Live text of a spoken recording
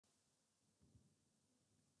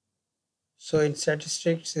So in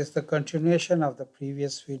statistics is the continuation of the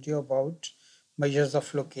previous video about measures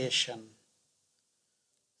of location.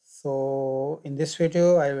 So in this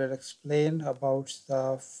video I will explain about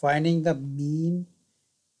the finding the mean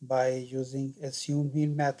by using assumed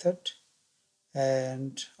mean method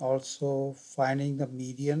and also finding the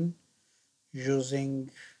median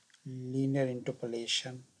using linear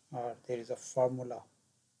interpolation, or there is a formula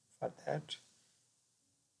for that.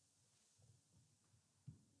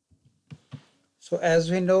 So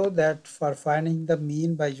as we know that for finding the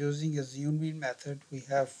mean by using assumed mean method, we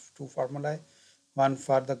have two formulae, one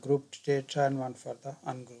for the grouped data and one for the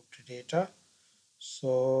ungrouped data.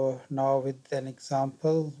 So now with an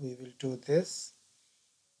example, we will do this.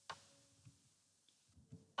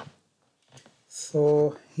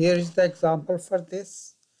 So here is the example for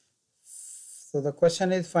this. So the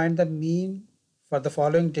question is find the mean for the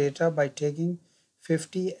following data by taking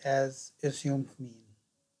 50 as assumed mean,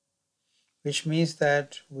 which means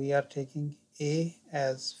that we are taking A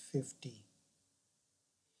as 50.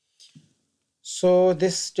 So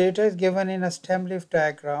this data is given in a stem leaf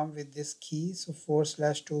diagram with this key. So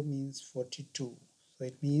 4/2 means 42. So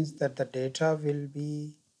it means that the data will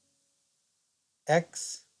be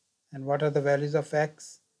X. And what are the values of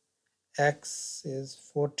X? X is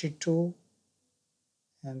 42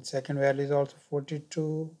 and second value is also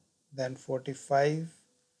 42, then 45,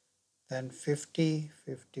 then 50,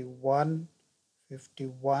 51,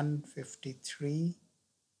 51, 53,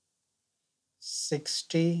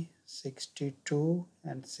 60, 62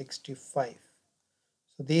 and 65.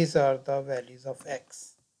 So these are the values of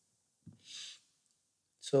X.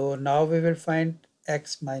 So now we will find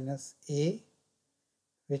X minus A,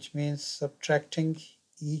 which means subtracting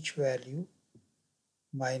each value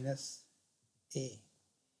minus A.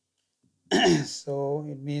 So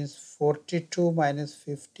it means 42 minus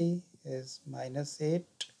 50 is minus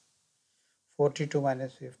 8. 42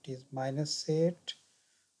 minus 50 is minus 8.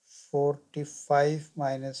 45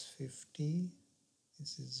 minus 50,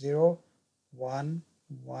 this is 0, 1,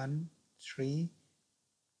 1, 3,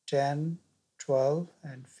 10, 12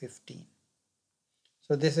 and 15.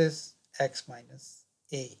 So this is X minus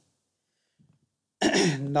A.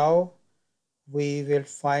 Now we will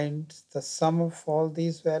find the sum of all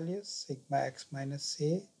these values, sigma X minus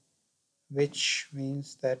A, which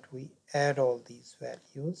means that we add all these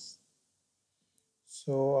values.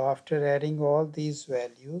 So after adding all these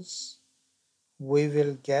values, we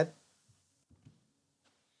will get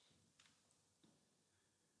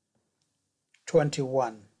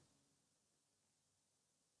 21.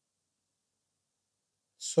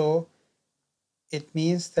 So it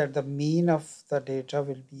means that the mean of the data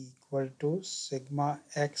will be equal to sigma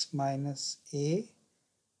X minus A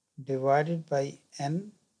divided by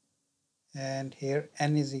N, and here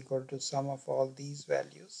N is equal to sum of all these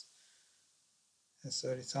values,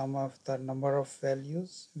 sum of the number of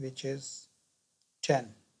values, which is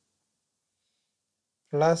 10,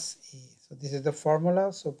 plus A. So this is the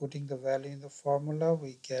formula. So putting the value in the formula,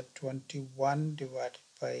 we get 21 divided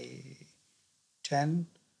by 10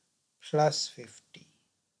 plus 50.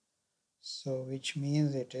 So which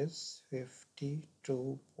means it is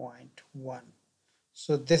 52.1.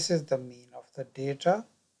 So this is the mean of the data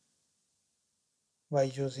by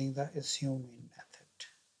using the assumed mean method.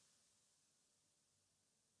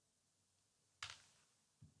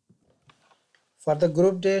 For the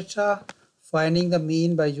group data, finding the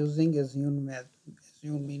mean by using assumed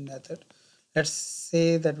mean method. Let's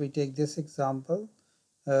say that we take this example.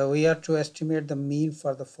 We are to estimate the mean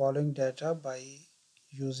for the following data by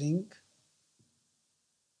using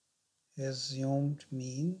assumed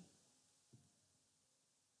mean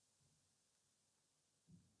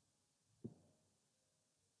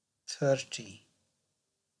 (30).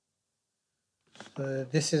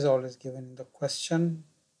 This is always given in the question.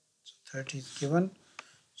 So 30 is given.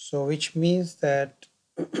 So which means that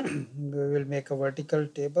we will make a vertical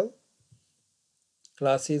table.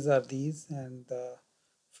 Classes are these and the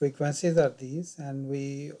frequencies are these, and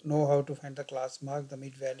we know how to find the class mark, the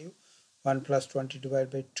mid value 1 plus 20 divided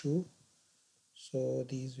by 2. So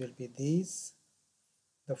these will be these.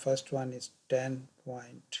 The first one is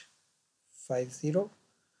 10.50.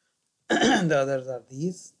 The others are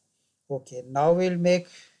these. Okay, now we'll make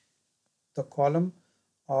the column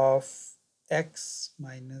of X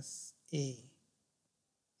minus A.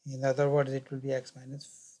 In other words, it will be X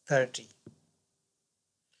minus 30.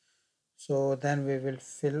 So then we will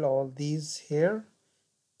fill all these here.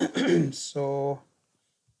 So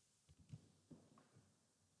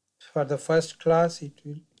for the first class, it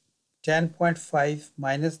will 10.5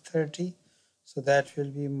 minus 30. So that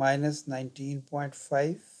will be minus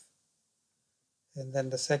 19.5. and then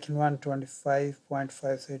the second one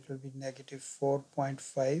 25.5, so it will be negative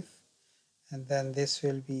 4.5, and then this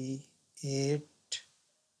will be 8,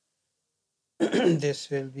 this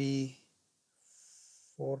will be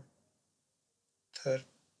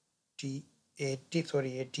 430, 80,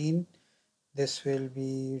 sorry 18, this will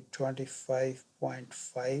be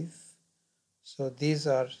 25.5. So these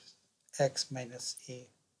are x minus a.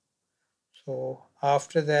 So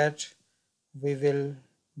after that we will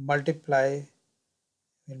multiply,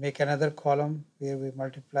 we'll make another column where we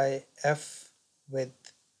multiply f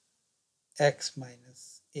with x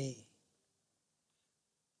minus a.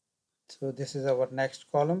 So this is our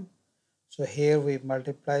next column. So here we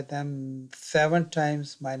multiply them 7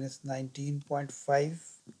 times minus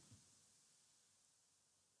 19.5.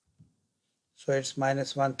 So it's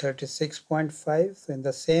minus 136.5. So in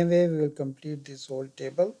the same way we will complete this whole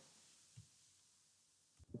table.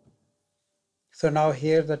 So now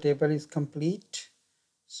here the table is complete.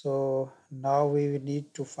 So now we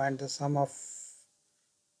need to find the sum of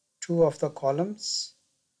two of the columns.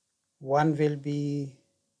 One will be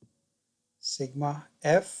sigma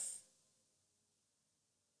f,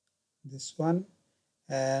 this one,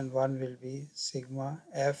 and one will be sigma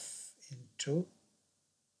f into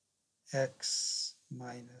x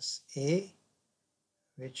minus a,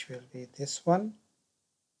 which will be this one.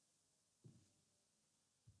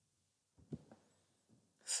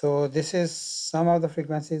 So this is sum of the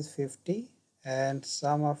frequency is 50 and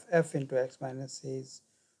sum of f into x minus a is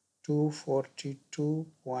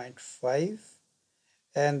 242.5,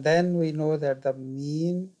 and then we know that the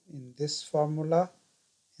mean in this formula,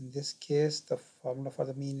 in this case the formula for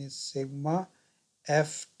the mean is sigma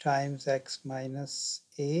f times x minus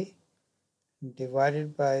a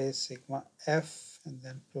divided by sigma f and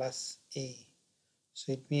then plus a.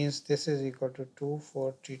 So it means this is equal to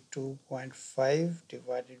 242.5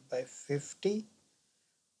 divided by 50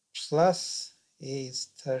 plus a is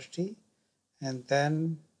 30, and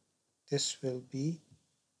then this will be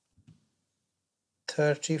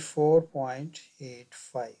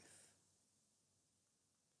 34.85,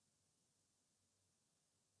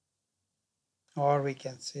 or we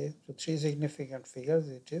can say to three significant figures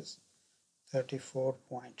it is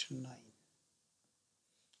 34.9.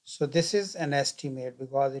 So this is an estimate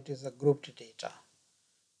because it is a grouped data.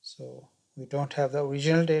 So we don't have the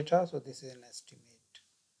original data, so this is an estimate.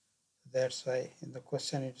 That's why in the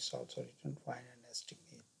question it is also written find an estimate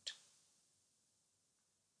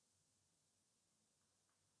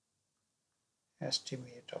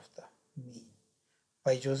of the mean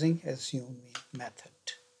by using assume mean method.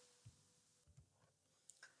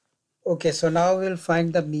 Okay, so now we'll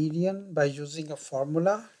find the median by using a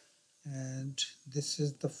formula, and this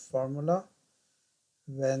is the formula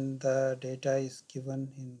when the data is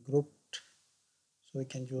given in grouped, so we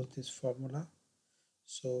can use this formula.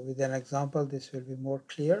 So with an example this will be more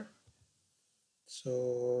clear.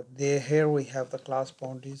 So here we have the class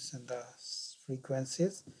boundaries and the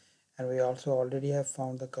frequencies, and we also already have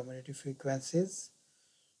found the community frequencies.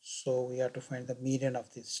 So we have to find the median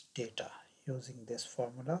of this data using this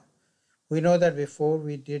formula. We know that before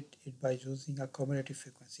we did it by using a community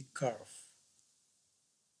frequency curve.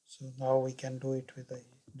 So now we can do it with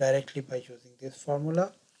directly by using this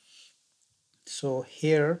formula. So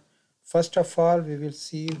here, first of all, we will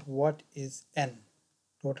see what is n,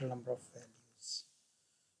 total number of values.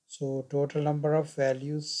 So total number of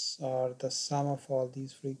values are the sum of all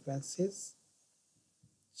these frequencies.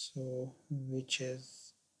 So which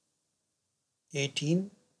is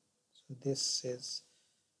 18. So this is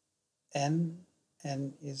n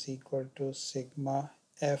is equal to sigma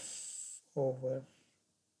f over,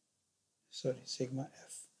 sigma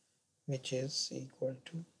f, which is equal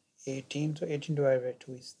to 18. So 18 divided by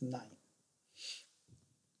 2 is 9.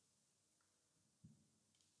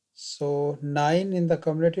 So 9 in the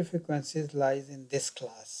cumulative frequencies lies in this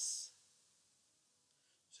class.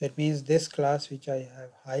 So it means this class which I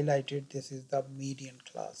have highlighted, this is the median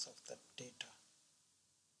class of the data.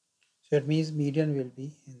 So it means median will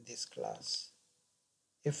be in this class.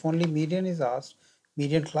 If only median is asked,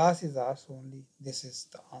 median class is asked, only this is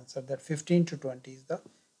the answer, that 15 to 20 is the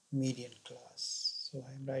median class. So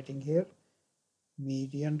I am writing here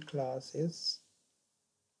median class is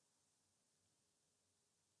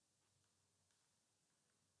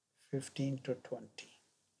 15 to 20.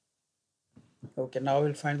 Okay, now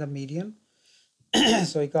we'll find the median.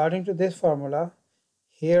 So according to this formula,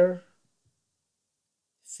 here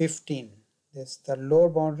 15, this the lower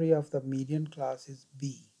boundary of the median class is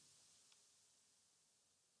B.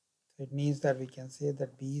 So it means that we can say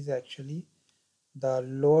that B is actually the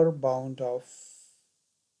lower bound of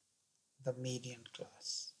the median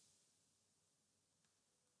class.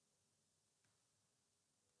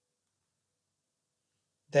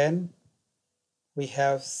 Then we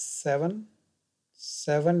have 7.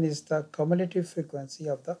 7 is the cumulative frequency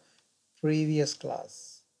of the previous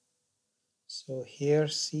class. So here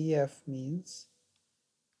CF means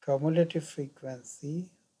cumulative frequency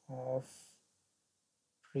of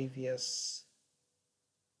previous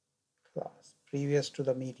class, previous to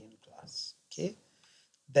the median class. Okay.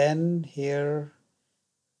 Then here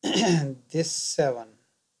this 7,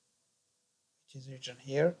 which is written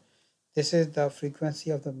here, this is the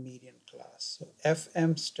frequency of the median class. So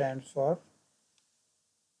FM stands for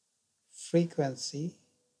frequency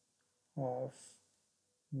of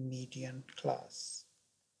median class.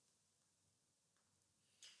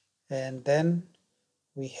 And then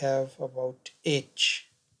we have about H.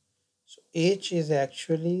 So H is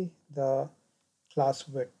actually the class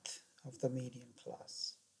width of the median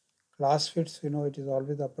class. Class width, you know, it is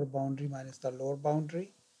always the upper boundary minus the lower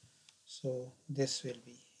boundary. So this will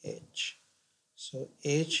be H. So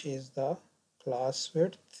H is the class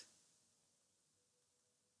width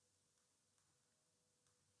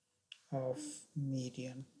of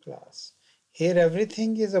median class. Here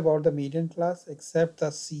everything is about the median class except the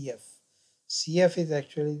CF. CF is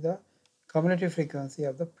actually the cumulative frequency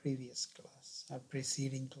of the previous class or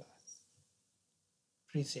preceding class.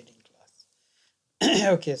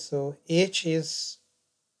 Okay, so H is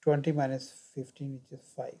 20 minus 15, which is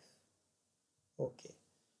 5. Okay,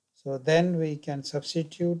 so then we can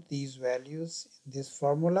substitute these values in this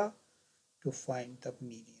formula to find the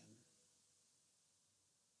median.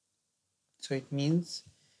 So it means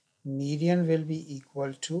median will be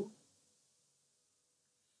equal to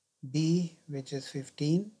B, which is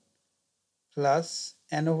 15, plus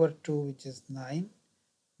n over 2, which is 9,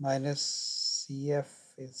 minus CF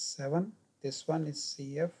is 7. This one is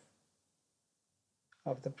CF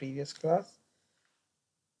of the previous class,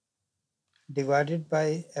 divided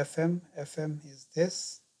by FM. FM is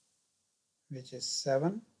this, which is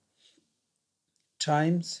 7,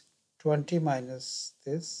 times 20 minus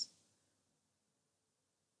this,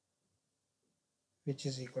 which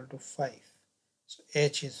is equal to 5. So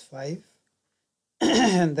H is 5.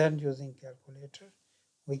 And then using calculator,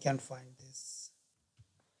 we can find this.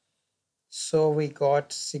 So we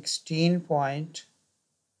got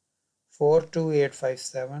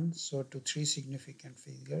 16.42857. So to 3 significant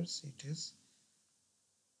figures, it is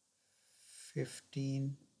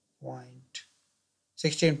 16.4 to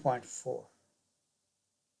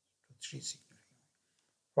 3 significant,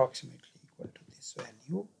 approximately equal to this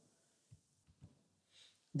value.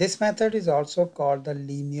 This method is also called the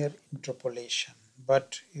linear interpolation.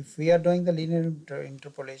 But if we are doing the linear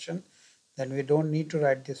interpolation, then we don't need to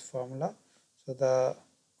write this formula. So the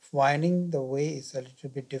finding the way is a little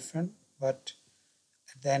bit different, but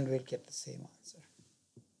at the end we'll get the same answer.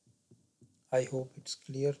 I hope it's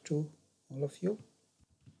clear to all of you.